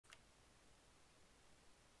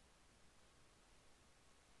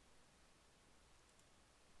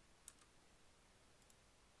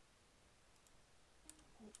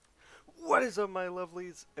What is up, my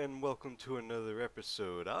lovelies, and welcome to another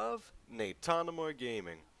episode of Napalm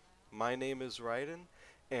Gaming. My name is Ryden,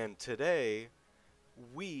 and today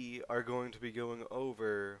we are going to be going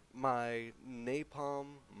over my Napalm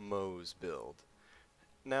Moze build.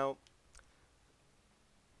 Now,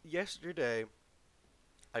 yesterday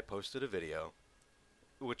I posted a video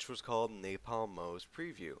which was called Napalm Moze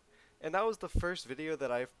Preview, and that was the first video that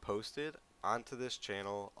I've posted onto this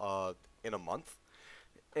channel in a month.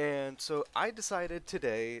 And so I decided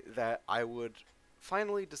today that I would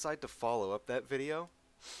finally decide to follow up that video.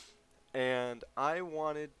 And I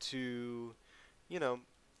wanted to, you know,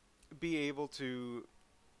 be able to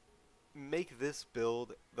make this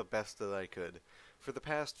build the best that I could. For the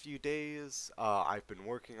past few days, I've been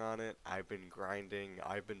working on it, I've been grinding,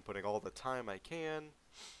 I've been putting all the time I can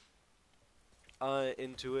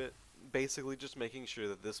into it. Basically just making sure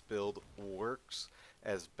that this build works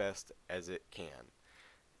as best as it can.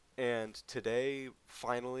 And today,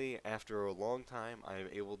 finally, after a long time, I am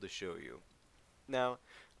able to show you. Now,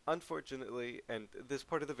 unfortunately, and this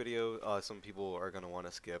part of the video, some people are going to want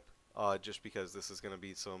to skip, just because this is going to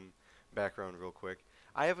be some background real quick.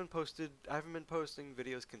 I haven't been posting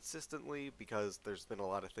videos consistently because there's been a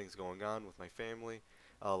lot of things going on with my family,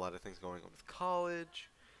 a lot of things going on with college.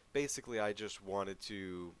 Basically, I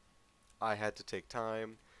had to take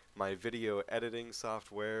time. My video editing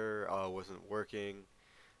software wasn't working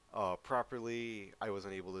properly. I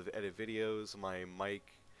wasn't able to edit videos. My mic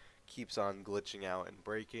keeps on glitching out and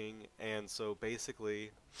breaking, and so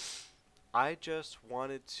basically I just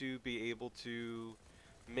wanted to be able to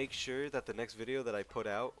make sure that the next video that I put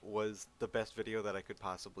out was the best video that I could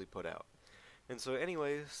possibly put out. And so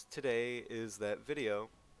anyways, today is that video,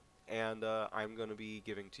 and I'm going to be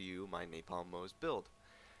giving to you my Napalm Moze build.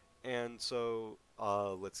 And so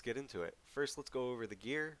let's get into it. First, let's go over the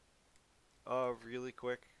gear really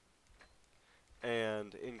quick.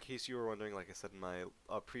 And in case you were wondering, like I said in my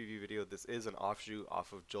preview video, this is an offshoot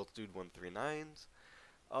off of JoltDude139's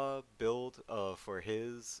build for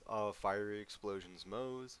his Fiery Explosions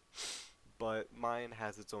Moze, but mine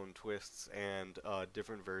has its own twists and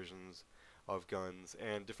different versions of guns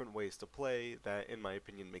and different ways to play that, in my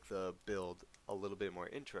opinion, make the build a little bit more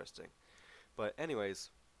interesting. But anyways,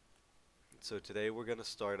 so today we're going to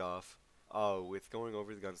start off with going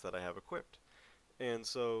over the guns that I have equipped. And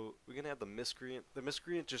so we're going to have the Miscreant. The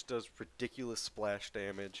Miscreant just does ridiculous splash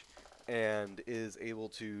damage and is able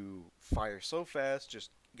to fire so fast,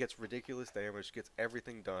 just gets ridiculous damage, gets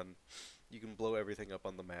everything done. You can blow everything up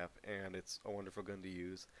on the map, and it's a wonderful gun to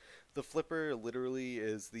use. The Flipper literally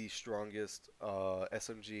is the strongest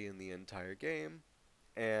SMG in the entire game,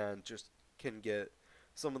 and just can get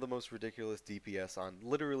some of the most ridiculous DPS on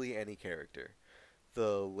literally any character.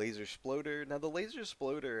 The Laser Sploder. Now, the Laser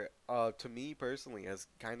Sploder, to me personally, has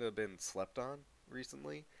kind of been slept on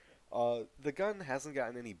recently. The gun hasn't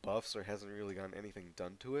gotten any buffs or hasn't really gotten anything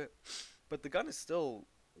done to it, but the gun is still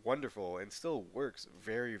wonderful and still works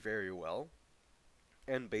very, very well.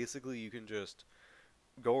 And basically, you can just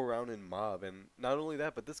go around and mob, and not only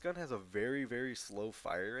that, but this gun has a very, very slow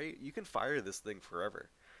fire rate. You can fire this thing forever,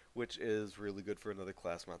 which is really good for another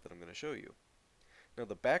class mod that I'm going to show you. Now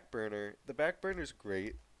the backburner's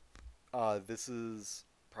great. This is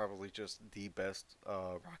probably just the best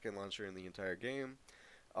rocket launcher in the entire game.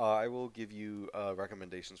 I will give you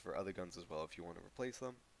recommendations for other guns as well if you want to replace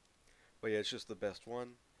them. But yeah, it's just the best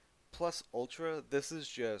one. Plus Ultra, this is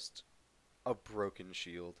just a broken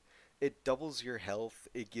shield. It doubles your health,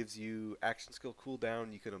 it gives you action skill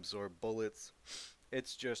cooldown, you can absorb bullets.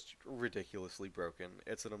 It's just ridiculously broken.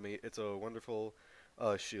 It's a wonderful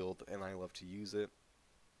shield, and I love to use it.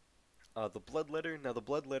 The Bloodletter. Now the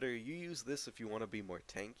Bloodletter, you use this if you want to be more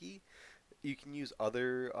tanky. You can use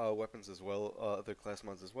other weapons as well, other class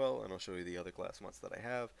mods as well, and I'll show you the other class mods that I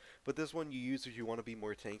have. But this one you use if you want to be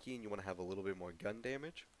more tanky and you want to have a little bit more gun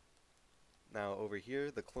damage. Now over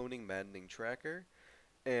here, the Cloning Maddening Tracker,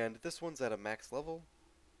 and this one's at a max level.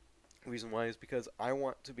 The reason why is because I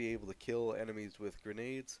want to be able to kill enemies with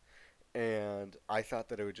grenades, and I thought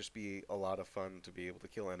that it would just be a lot of fun to be able to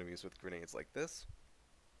kill enemies with grenades like this.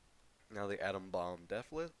 Now the Atom Bomb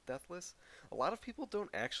Deathless. A lot of people don't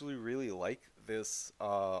actually really like this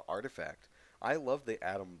artifact. I love the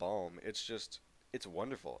Atom Bomb. It's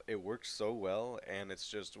wonderful. It works so well, and it's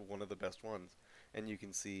just one of the best ones. And you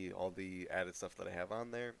can see all the added stuff that I have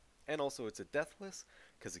on there. And also it's a Deathless,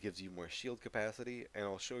 because it gives you more shield capacity. And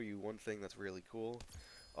I'll show you one thing that's really cool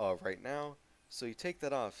right now. So you take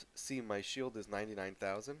that off. See, my shield is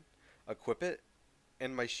 99,000. Equip it,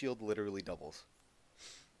 and my shield literally doubles.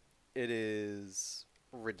 It is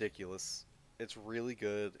ridiculous. It's really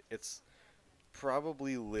good.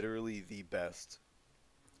 probably literally the best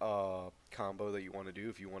combo that you want to do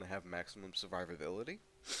if you want to have maximum survivability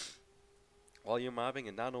while you're mobbing,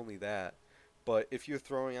 and not only that, but if you're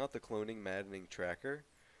throwing out the cloning maddening tracker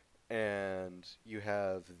and you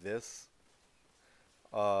have this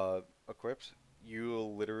equipped,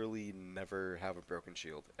 you'll literally never have a broken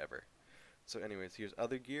shield ever. So anyways, here's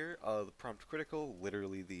other gear. The prompt critical,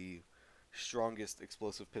 literally the strongest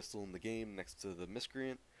explosive pistol in the game next to the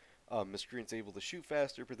miscreant. Miscreant's able to shoot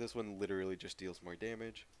faster, but this one literally just deals more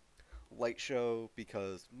damage. Light show,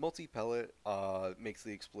 because multi-pellet makes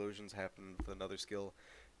the explosions happen with another skill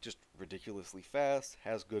just ridiculously fast,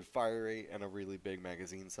 has good fire rate, and a really big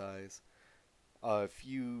magazine size. If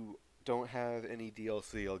you don't have any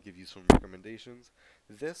DLC, I'll give you some recommendations.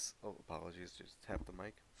 This, oh apologies, just tap the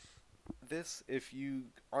mic. This, if you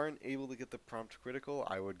aren't able to get the prompt critical,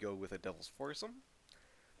 I would go with a Devil's Foursome.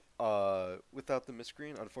 Without the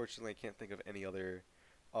miscreant, unfortunately, I can't think of any other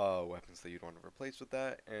weapons that you'd want to replace with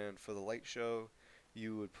that. And for the light show,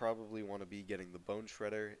 you would probably want to be getting the Bone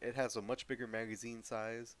Shredder. It has a much bigger magazine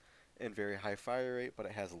size and very high fire rate, but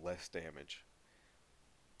it has less damage.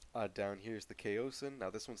 Down here is the Chaosin. Now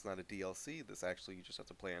this one's not a DLC. This actually you just have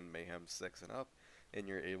to play on Mayhem 6 and up, and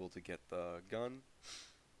you're able to get the gun.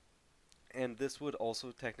 And this would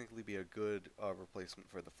also technically be a good replacement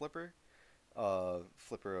for the Flipper.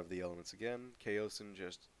 Flipper of the Elements again. Chaosin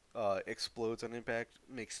just explodes on impact,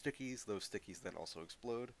 makes stickies. Those stickies then also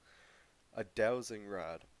explode. A Dowsing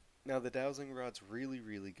Rod. Now the Dowsing Rod's really,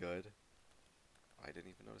 really good. I didn't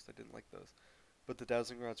even notice I didn't like those. But the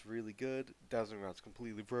Dowsing Rod's really good. Dowsing Rod's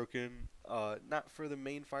completely broken. Not for the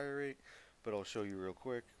main fire rate, but I'll show you real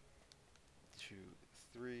quick. 2,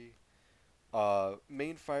 3.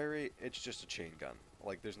 Main fire rate, it's just a chain gun.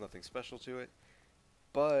 Like, there's nothing special to it.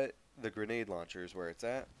 But the grenade launcher is where it's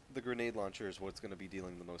at. The grenade launcher is what's going to be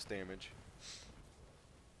dealing the most damage.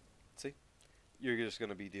 See? You're just going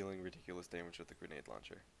to be dealing ridiculous damage with the grenade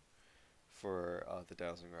launcher for the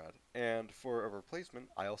Dowsing Rod. And for a replacement,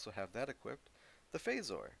 I also have that equipped. The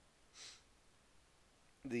Phasor.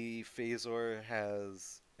 The Phasor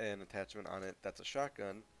has an attachment on it that's a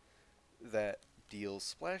shotgun that deals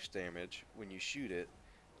splash damage when you shoot it,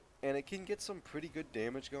 and it can get some pretty good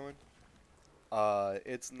damage going.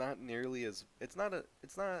 It's not nearly as it's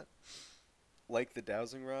not like the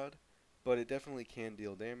Dowsing Rod, but it definitely can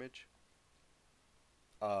deal damage.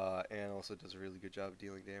 And also does a really good job of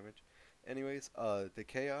dealing damage. Anyways, the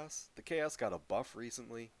Chaos got a buff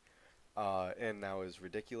recently, and now is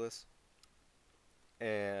ridiculous.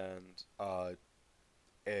 And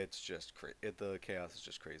it's just the Chaos is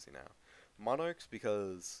just crazy now. Monarchs,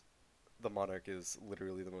 because the Monarch is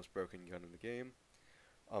literally the most broken gun in the game,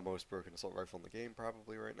 most broken assault rifle in the game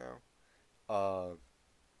probably right now.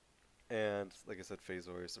 And like I said,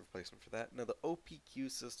 Phasor is the replacement for that. Now the OPQ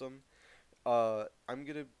system,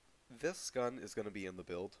 this gun is gonna be in the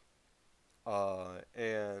build,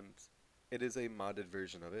 and it is a modded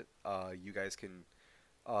version of it. You guys can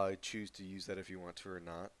choose to use that if you want to or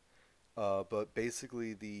not. But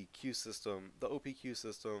basically the Q system, the OPQ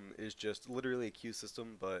system is just literally a Q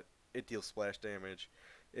system, but it deals splash damage,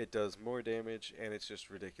 it does more damage, and it's just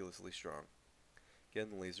ridiculously strong. Again,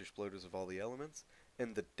 the laser exploders of all the elements.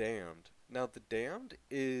 And the Damned. Now the Damned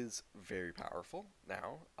is very powerful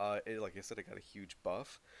now. Like I said, it got a huge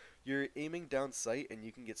buff. You're aiming down sight and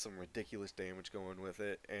you can get some ridiculous damage going with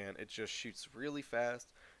it, and it just shoots really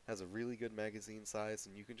fast, has a really good magazine size,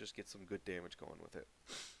 and you can just get some good damage going with it.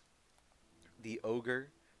 The Ogre.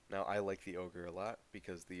 Now I like the Ogre a lot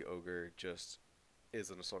because the Ogre just is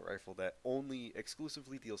an assault rifle that only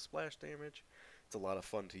exclusively deals splash damage. It's a lot of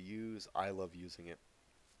fun to use. I love using it.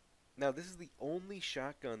 Now this is the only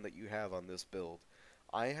shotgun that you have on this build.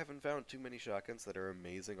 I haven't found too many shotguns that are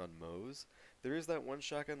amazing on Moze. There is that one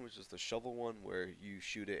shotgun, which is the shovel one, where you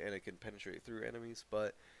shoot it and it can penetrate through enemies,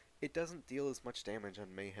 but it doesn't deal as much damage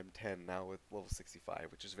on Mayhem 10 now with level 65,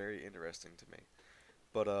 which is very interesting to me.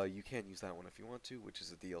 But you can use that one if you want to, which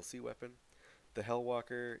is a DLC weapon. The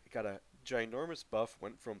Hellwalker got a ginormous buff,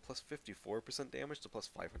 went from plus 54% damage to plus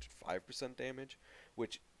 505% damage,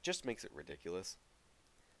 which just makes it ridiculous.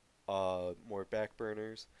 More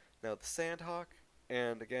backburners. Now the Sandhawk,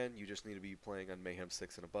 and again, you just need to be playing on Mayhem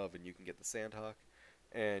 6 and above, and you can get the Sandhawk,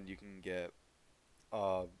 and you can get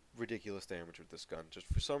ridiculous damage with this gun. Just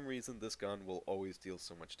for some reason, this gun will always deal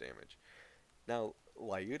so much damage. Now,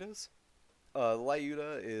 Lyudas.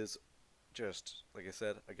 Lyuda is just, like I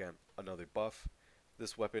said, again, another buff.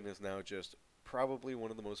 This weapon is now just probably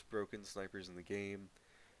one of the most broken snipers in the game.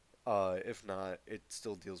 If not, it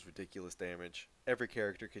still deals ridiculous damage. Every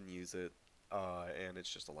character can use it, and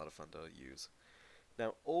it's just a lot of fun to use.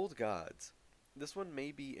 Now, Old Gods. This one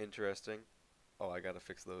may be interesting. Oh, I gotta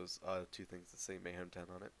fix those two things that say Mayhem 10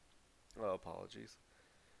 on it. Oh, apologies.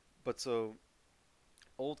 But so,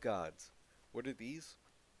 Old Gods. What are these?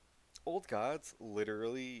 Old Gods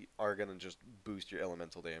literally are gonna just boost your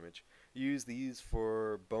elemental damage. Use these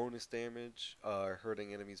for bonus damage,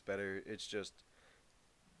 hurting enemies better. It's just,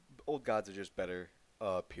 Old Gods are just better,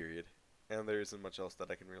 period. And there isn't much else that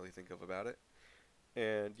I can really think of about it.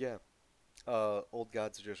 And yeah, Old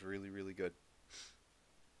Gods are just really, really good.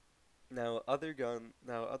 Now other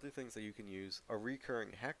things that you can use are recurring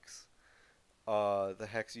hex. The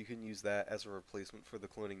hex, you can use that as a replacement for the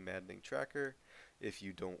cloning maddening tracker. If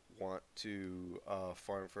you don't want to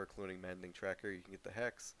farm for a cloning maddening tracker, you can get the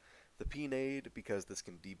hex. The P-nade, because this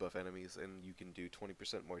can debuff enemies and you can do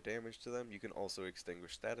 20% more damage to them. You can also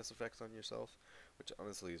extinguish status effects on yourself, which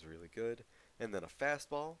honestly is really good. And then a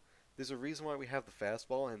fastball. There's a reason why we have the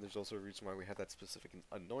fastball, and there's also a reason why we have that specific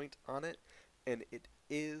anoint on it, and it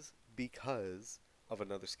is because of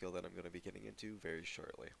another skill that I'm going to be getting into very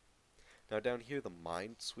shortly. Now down here, the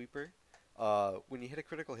Mind Sweeper. When you hit a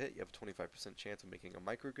critical hit, you have a 25% chance of making a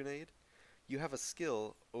micro grenade. You have a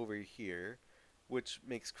skill over here, which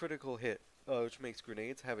makes which makes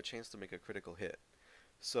grenades have a chance to make a critical hit.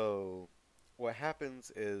 So what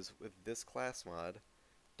happens is with this class mod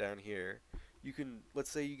down here, you can,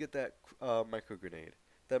 let's say you get that micro grenade.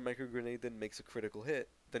 That micro grenade then makes a critical hit,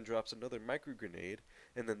 then drops another micro grenade,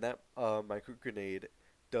 and then that micro grenade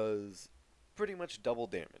does pretty much double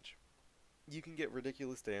damage. You can get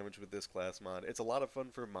ridiculous damage with this class mod. It's a lot of fun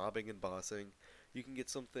for mobbing and bossing. You can get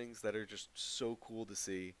some things that are just so cool to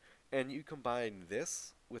see. And you combine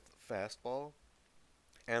this with fastball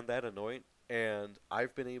and that anoint, and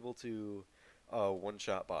I've been able to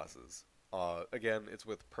one-shot bosses. Again, it's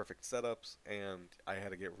with perfect setups, and I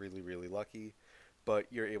had to get really, really lucky, but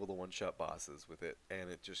you're able to one-shot bosses with it, and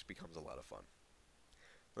it just becomes a lot of fun.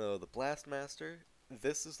 The Blast Master,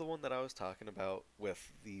 this is the one that I was talking about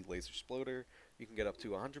with the Laser Sploder. You can get up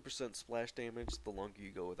to 100% splash damage the longer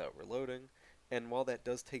you go without reloading, and while that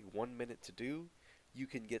does take 1 minute to do, you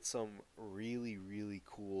can get some really, really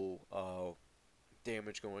cool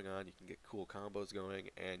damage going on. You can get cool combos going,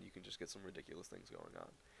 and you can just get some ridiculous things going on.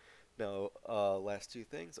 Now, last two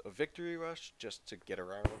things. A Victory Rush, just to get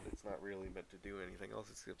around. It's not really meant to do anything else.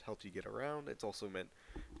 It's to help you get around. It's also meant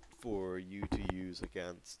for you to use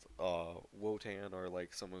against Wotan or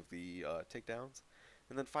like some of the takedowns.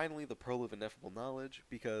 And then finally, the Pearl of Ineffable Knowledge,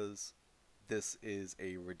 because this is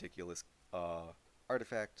a ridiculous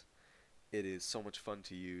artifact. It is so much fun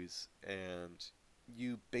to use, and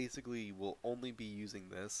you basically will only be using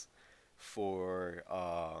this for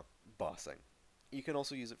bossing. You can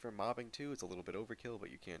also use it for mobbing too. It's a little bit overkill,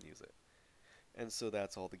 but you can use it. And so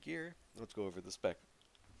that's all the gear. Let's go over the spec.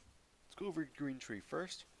 Let's go over Green Tree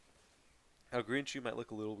first. Now, Green Tree might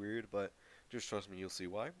look a little weird, but just trust me, you'll see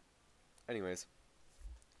why. Anyways,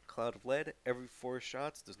 Cloud of Lead, every 4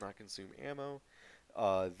 shots does not consume ammo.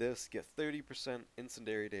 This, get 30%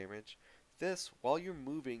 incendiary damage. This, while you're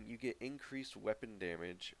moving, you get increased weapon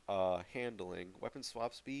damage, handling, weapon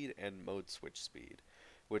swap speed, and mode switch speed,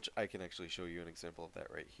 which I can actually show you an example of that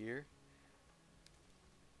right here.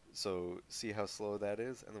 So, see how slow that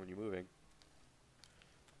is? And then when you're moving,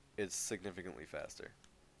 it's significantly faster.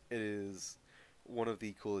 It is one of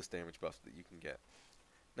the coolest damage buffs that you can get.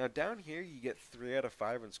 Now down here you get 3 out of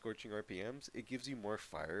 5 on Scorching RPMs. It gives you more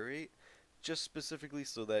fire rate, just specifically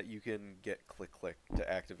so that you can get click click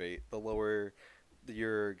to activate. The lower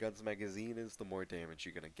your gun's magazine is, the more damage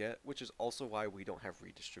you're going to get, which is also why we don't have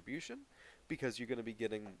redistribution, because you're going to be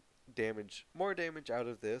getting more damage out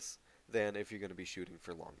of this than if you're going to be shooting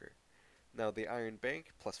for longer. Now the Iron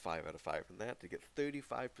Bank, plus 5 out of 5 from that to get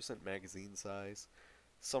 35% magazine size.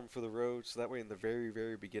 Some for the road, so that way in the very,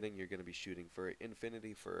 very beginning you're going to be shooting for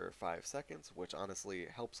infinity for 5 seconds, which honestly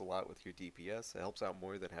helps a lot with your DPS. It helps out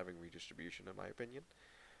more than having redistribution in my opinion.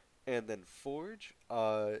 And then Forge,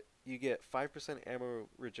 you get 5% ammo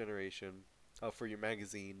regeneration for your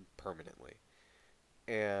magazine permanently.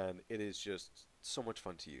 And it is just so much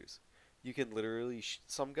fun to use. You can literally,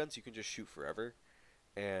 some guns you can just shoot forever,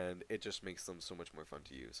 and it just makes them so much more fun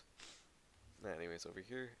to use. Anyways, over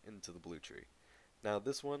here, into the blue tree. Now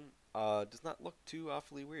this one does not look too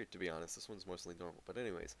awfully weird, to be honest. This one's mostly normal. But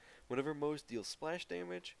anyways, whenever Moze deals splash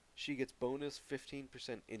damage, she gets bonus 15%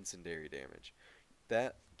 incendiary damage.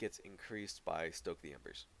 That gets increased by Stoke the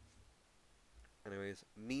Embers. Anyways,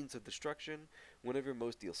 Means of Destruction. Whenever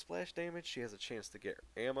Moze deals splash damage, she has a chance to get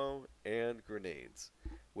ammo and grenades,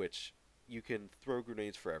 which you can throw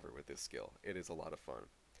grenades forever with this skill. It is a lot of fun.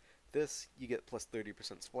 This, you get plus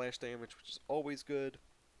 30% splash damage, which is always good.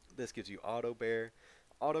 This gives you auto bear.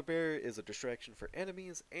 Auto Bear is a distraction for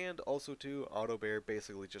enemies, and also too, Auto Bear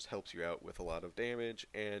basically just helps you out with a lot of damage,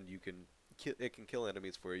 and it can kill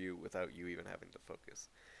enemies for you without you even having to focus.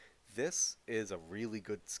 This is a really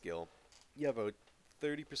good skill. You have a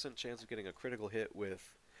 30% chance of getting a critical hit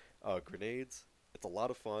with grenades. It's a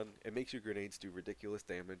lot of fun. It makes your grenades do ridiculous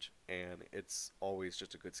damage, and it's always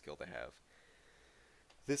just a good skill to have.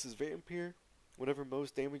 This is Vampire. Whenever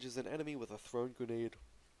Moze damages an enemy with a thrown grenade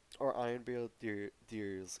or Iron Bear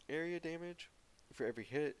deals area damage, for every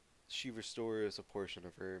hit, she restores a portion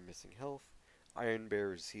of her missing health. Iron Bear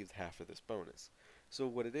receives half of this bonus. So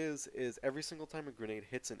what it is every single time a grenade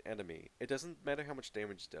hits an enemy, it doesn't matter how much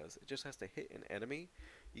damage it does, it just has to hit an enemy,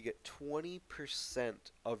 you get 20%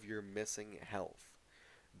 of your missing health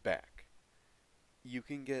back. You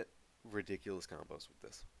can get ridiculous combos with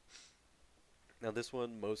this. Now this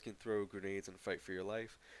one, Moze can throw grenades and fight for your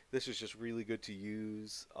life. This is just really good to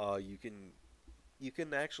use. You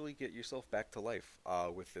can actually get yourself back to life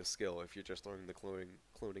with this skill if you're just throwing the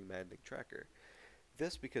cloning maddening tracker.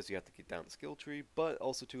 This because you have to get down the skill tree, but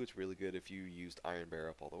also too it's really good if you used Iron Bear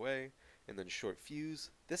up all the way, and then Short Fuse.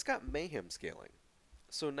 This got Mayhem scaling.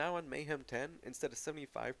 So now on Mayhem 10, instead of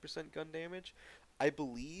 75% gun damage, I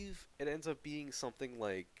believe it ends up being something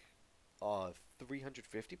like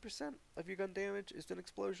 350% of your gun damage is an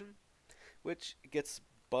explosion, which gets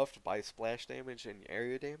buffed by splash damage and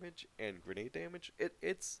area damage and grenade damage.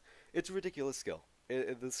 It's a ridiculous skill.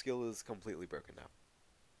 The skill is completely broken now.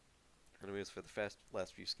 Anyways, for the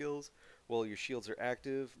last few skills, while your shields are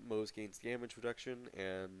active, Moze gains damage reduction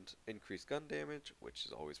and increased gun damage, which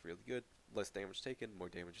is always really good. Less damage taken, more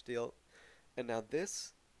damage dealt. And now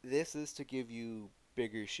this is to give you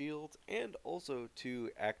bigger shields and also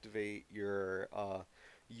to activate your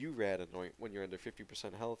URAD anoint. When you're under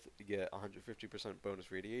 50% health, you get 150%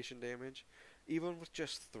 bonus radiation damage. Even with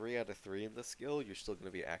just 3 out of 3 in this skill, you're still going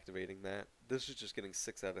to be activating that. This is just getting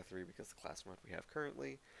 6 out of 3 because the class mod we have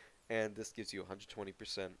currently, and this gives you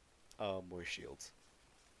 120% more shields.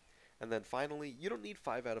 And then finally, you don't need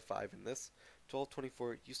 5 out of 5 in this.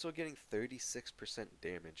 1224, you're still getting 36%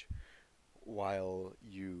 damage while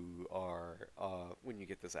you are when you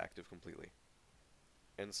get this active completely.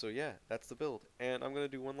 And so yeah, that's the build. And I'm gonna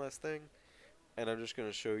do one last thing, and I'm just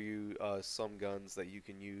gonna show you some guns that you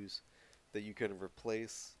can use, that you can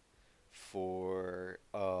replace for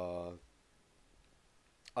other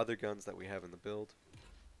guns that we have in the build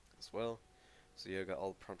as well. So yeah, I got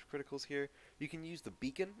all the prompt criticals here. You can use the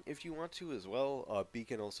beacon if you want to as well.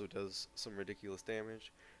 Beacon also does some ridiculous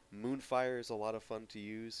damage. Moonfire is a lot of fun to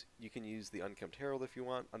use. You can use the Unkempt Herald if you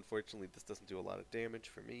want. Unfortunately, this doesn't do a lot of damage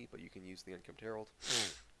for me, but you can use the Unkempt Herald.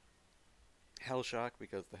 Hellshock,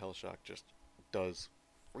 because the Hellshock just does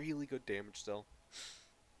really good damage still.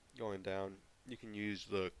 Going down, you can use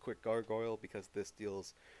the Quick Gargoyle because this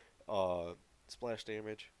deals splash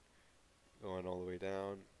damage. Going all the way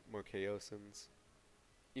down, more Chaosins.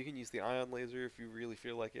 You can use the Ion Laser if you really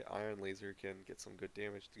feel like it. Ion Laser can get some good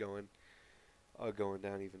damage going. Going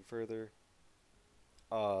down even further.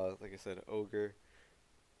 Like I said, Ogre.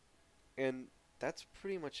 And that's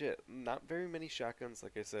pretty much it. Not very many shotguns,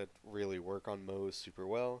 like I said, really work on Moze super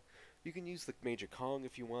well. You can use the Major Kong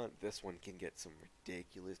if you want. This one can get some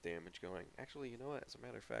ridiculous damage going. Actually, you know what? As a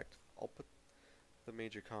matter of fact, I'll put the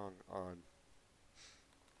Major Kong on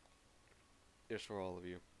just for all of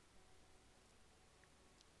you,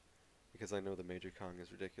 because I know the Major Kong is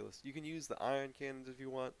ridiculous. You can use the Ion Cannons if you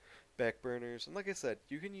want, Backburners, and like I said,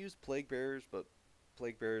 you can use Plague Bearers, but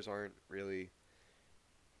Plague Bearers aren't really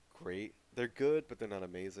great. They're good, but they're not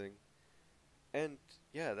amazing. And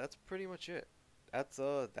yeah, that's pretty much it. That's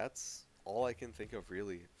all I can think of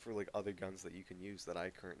really for like other guns that you can use that I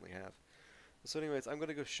currently have. So anyways, I'm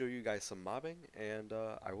gonna go show you guys some mobbing, and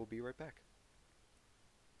I will be right back.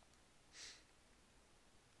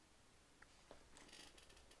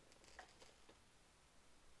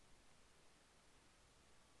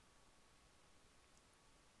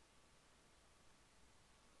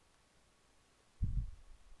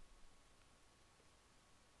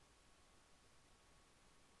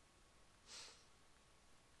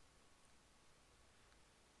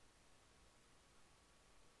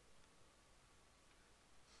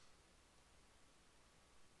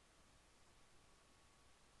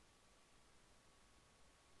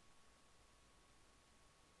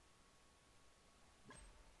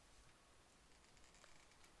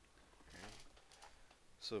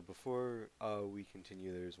 So before we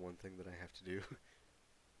continue, there's one thing that I have to do.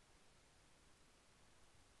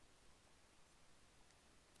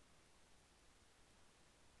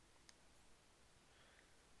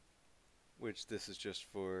 Which this is just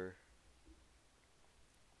for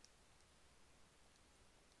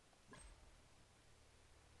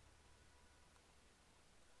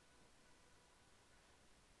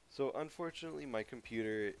So unfortunately, my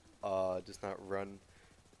computer does not run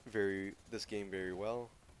this game very well.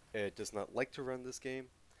 It does not like to run this game.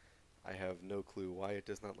 I have no clue why it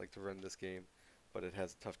does not like to run this game, but it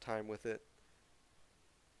has a tough time with it.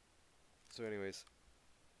 So anyways,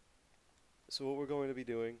 so what we're going to be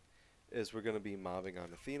doing is we're going to be mobbing on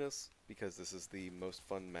Athenas because this is the most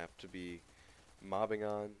fun map to be mobbing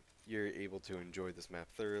on. You're able to enjoy this map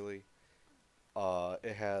thoroughly.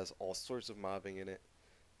 It has all sorts of mobbing in it,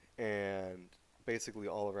 and basically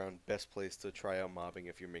all around best place to try out mobbing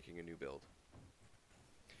if you're making a new build.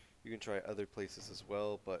 You can try other places as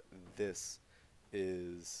well, but this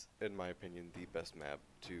is, in my opinion, the best map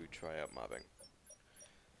to try out mobbing.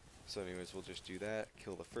 So anyways, we'll just do that,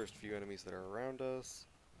 kill the first few enemies that are around us,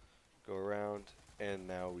 go around, and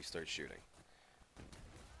now we start shooting.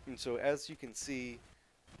 And so as you can see,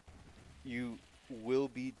 you will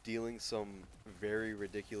be dealing some very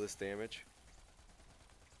ridiculous damage.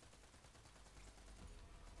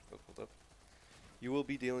 Oh, hold up. You will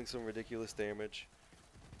be dealing some ridiculous damage.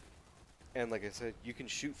 And like I said, you can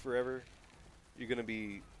shoot forever. You're going to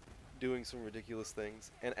be doing some ridiculous things.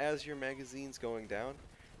 And as your magazine's going down,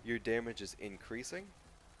 your damage is increasing.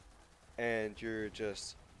 And you're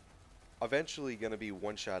just eventually going to be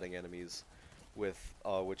one-shotting enemies with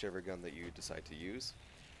whichever gun that you decide to use.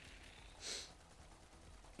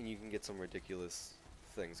 And you can get some ridiculous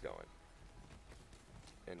things going.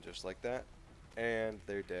 And just like that. And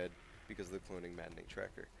they're dead because of the cloning maddening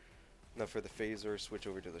tracker. Now for the phaser, switch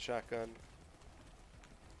over to the shotgun.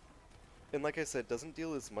 And like I said, doesn't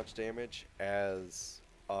deal as much damage as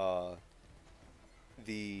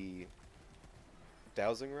the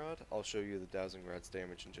dowsing rod. I'll show you the dowsing rod's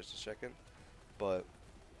damage in just a second. But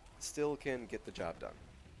still can get the job done.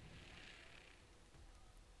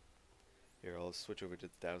 Here, I'll switch over to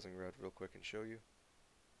the dowsing rod real quick and show you.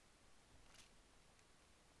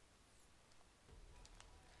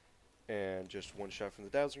 And just one shot from the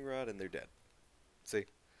dowsing rod and they're dead. See?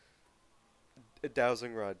 A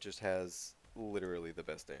dowsing rod just has literally the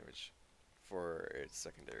best damage for its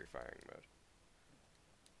secondary firing mode.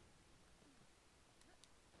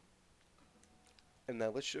 And now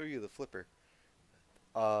let's show you the flipper.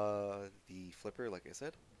 The flipper, like I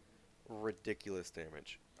said, ridiculous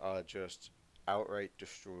damage. Just outright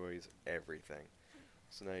destroys everything.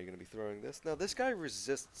 So now you're going to be throwing this. Now this guy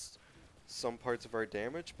resists some parts of our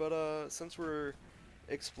damage, but since we're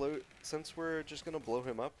just going to blow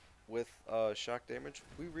him up with shock damage,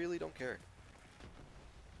 we really don't care.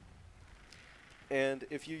 And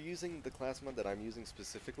if you're using the class mod that I'm using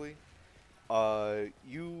specifically,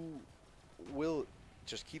 you will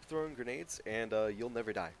just keep throwing grenades and you'll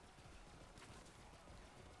never die.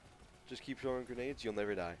 Just keep throwing grenades, you'll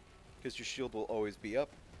never die. Because your shield will always be up.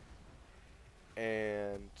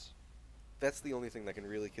 And that's the only thing that can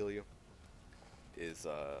really kill you is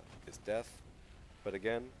death. But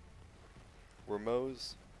again, we're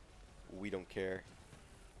Moze. We don't care.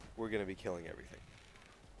 We're going to be killing everything.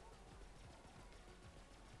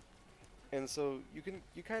 And so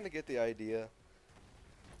you kind of get the idea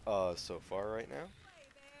so far right now.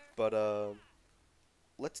 But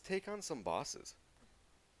let's take on some bosses.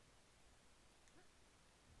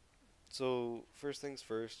 So first things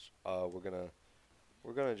first, we're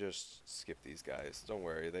gonna just skip these guys. Don't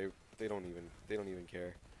worry, they don't even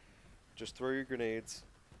care. Just throw your grenades.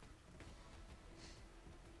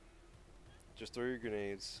 Just throw your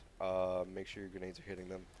grenades. Make sure your grenades are hitting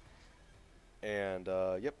them. And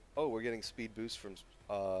yep. Oh, we're getting speed boost from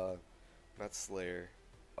not Slayer.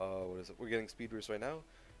 What is it? We're getting speed boost right now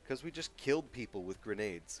because we just killed people with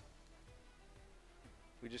grenades.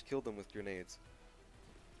 We just killed them with grenades.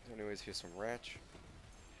 Anyways, here's some Ratch.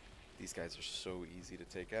 These guys are so easy to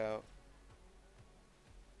take out.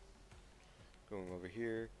 Going over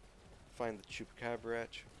here, find the Chupacabra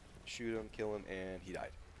Ratch, shoot him, kill him, and he died.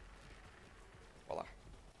 Voila.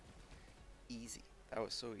 Easy. That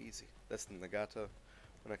was so easy. That's the Nagata.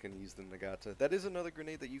 We're not going to use the Nagata. That is another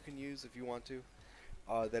grenade that you can use if you want to.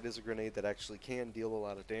 That is a grenade that actually can deal a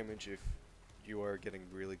lot of damage if you are getting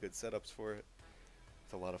really good setups for it.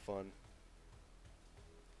 It's a lot of fun.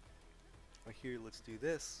 Here, let's do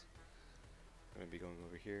this. I'm going to be going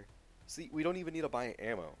over here. See, we don't even need to buy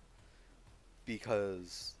ammo.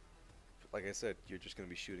 Because, like I said, you're just going to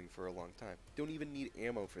be shooting for a long time. Don't even need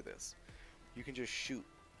ammo for this. You can just shoot.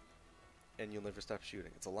 And you'll never stop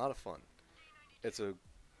shooting. It's a lot of fun. It's a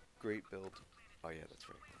great build. Oh yeah, that's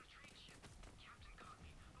right.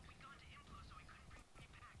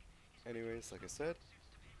 Anyways, like I said,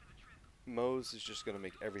 Moze is just going to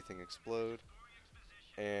make everything explode.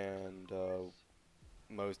 And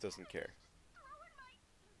Moze doesn't care.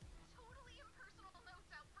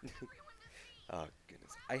 Oh,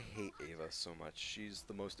 goodness. I hate Ava so much. She's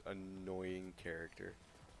the most annoying character.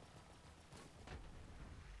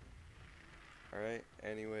 Alright,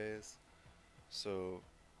 anyways. So,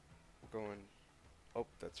 we're going... Oh,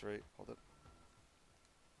 that's right. Hold up.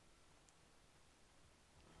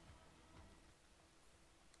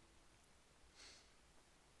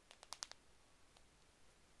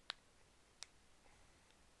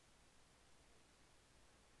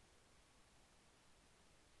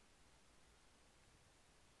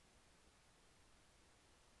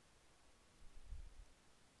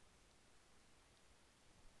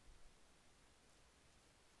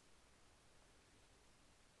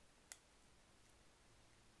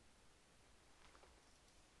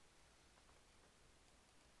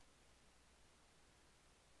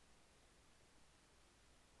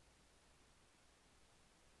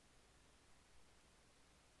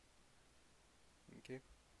 Okay.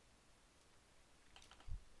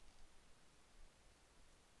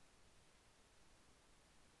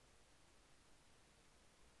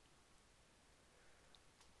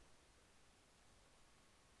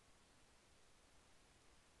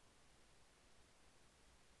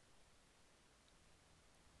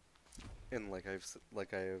 And like I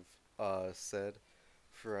have said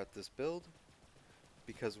throughout this build,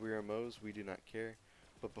 because we are Moze, we do not care.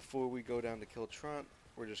 But before we go down to kill Trant,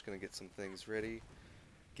 we're just gonna get some things ready.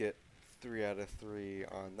 Get 3 out of 3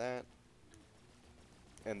 on that,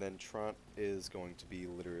 and then Trant is going to be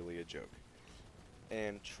literally a joke.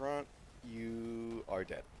 And Trant, you are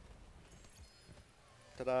dead.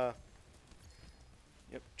 Ta-da!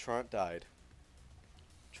 Yep, Trant died.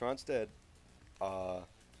 Trant's dead. Uh,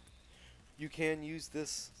 you can use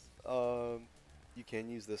this. You can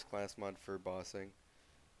use this class mod for bossing,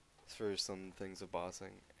 for some things of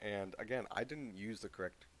bossing. And again, I didn't use the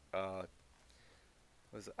correct.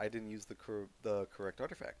 I didn't use the correct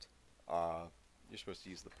artifact. You're supposed to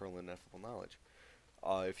use the Pearl of Ineffable Knowledge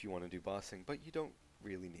if you want to do bossing, but you don't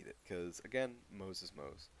really need it because again, Moze is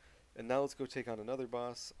Moze. And now let's go take on another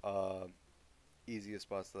boss. Easiest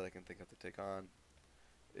boss that I can think of to take on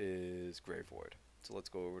is Grave Ward. So let's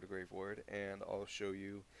go over to Grave Ward and I'll show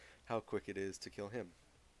you how quick it is to kill him.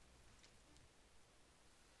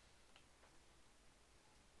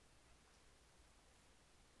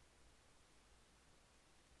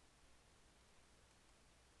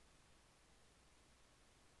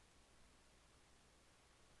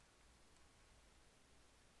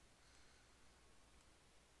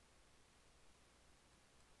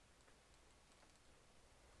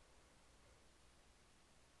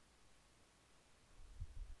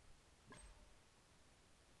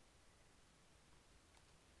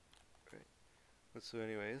 Okay. So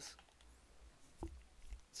anyways,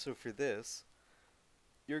 so for this,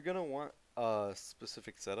 you're gonna want a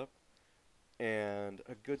specific setup, and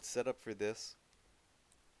a good setup for this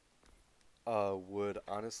would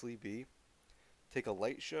honestly be take a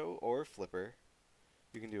light show or a flipper.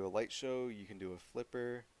 You can do a light show, you can do a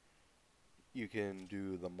flipper, you can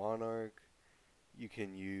do the Monarch, you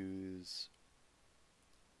can use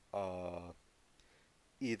uh,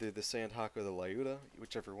 either the Sandhawk or the Lyuda,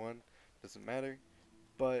 whichever one, doesn't matter.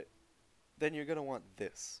 But then you're going to want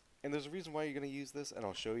this. And there's a reason why you're going to use this, and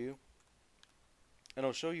I'll show you. And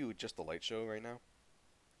I'll show you just the light show right now.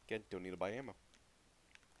 Again, don't need to buy ammo.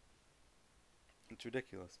 It's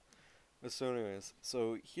ridiculous. But so anyways,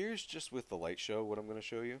 so here's just with the light show what I'm going to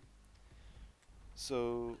show you.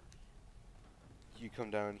 So you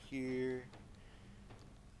come down here,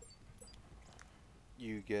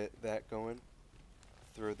 you get that going,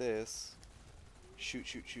 throw this, shoot,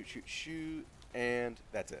 shoot, shoot, shoot, shoot, and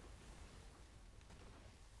that's it.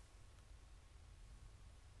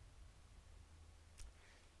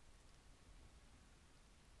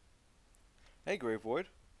 Hey, Grave Void.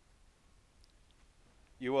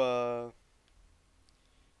 You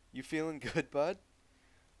you feeling good, bud?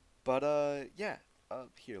 But yeah.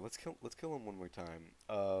 Here, let's kill him one more time.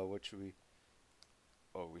 What should we?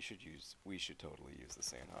 Oh, we should totally use the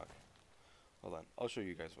Sandhawk. Hold on, I'll show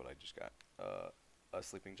you guys what I just got. A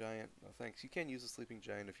Sleeping Giant. No thanks. You can use a Sleeping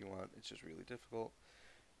Giant if you want. It's just really difficult.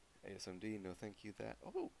 ASMD. No thank you. That.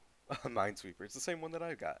 Oh, Minesweeper. It's the same one that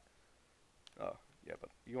I got. Oh, yeah,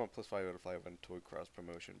 but you want plus 5 out of 5 on Toy Cross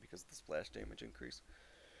promotion because of the splash damage increase.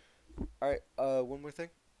 Alright, one more thing.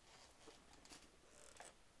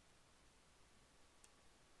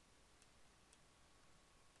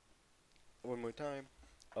 One more time.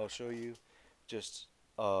 I'll show you just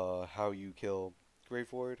how you kill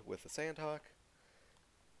Grave Ward with a Sandhawk.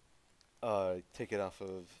 Take it off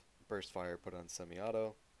of Burst Fire, put on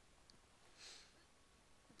Semi-Auto.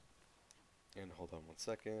 And hold on one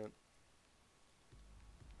second.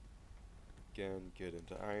 Again, get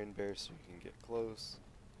into Iron Bear so you can get close.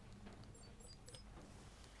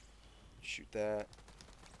 Shoot that.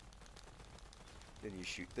 Then you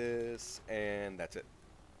shoot this, and that's it.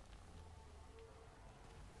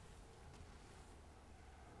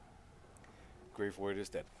 Grave Ward is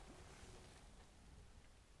dead.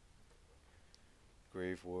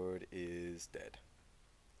 Grave Ward is dead.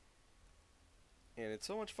 And it's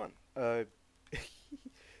so much fun.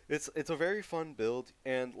 It's a very fun build,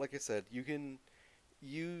 and like I said, you can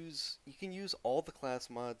use all the class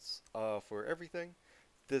mods for everything.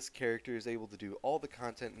 This character is able to do all the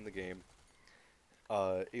content in the game,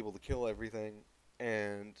 able to kill everything,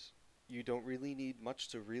 and you don't really need much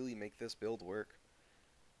to really make this build work.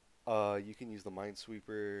 You can use the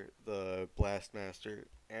Minesweeper, the Blastmaster,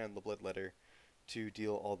 and the Bloodletter to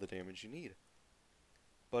deal all the damage you need.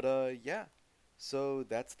 But yeah, so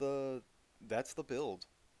that's the build.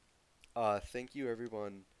 Thank you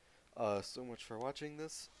everyone so much for watching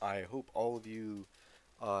this. I hope all of you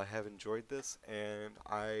have enjoyed this, and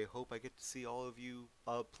I hope I get to see all of you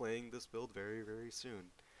playing this build very, very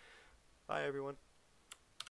soon. Bye everyone.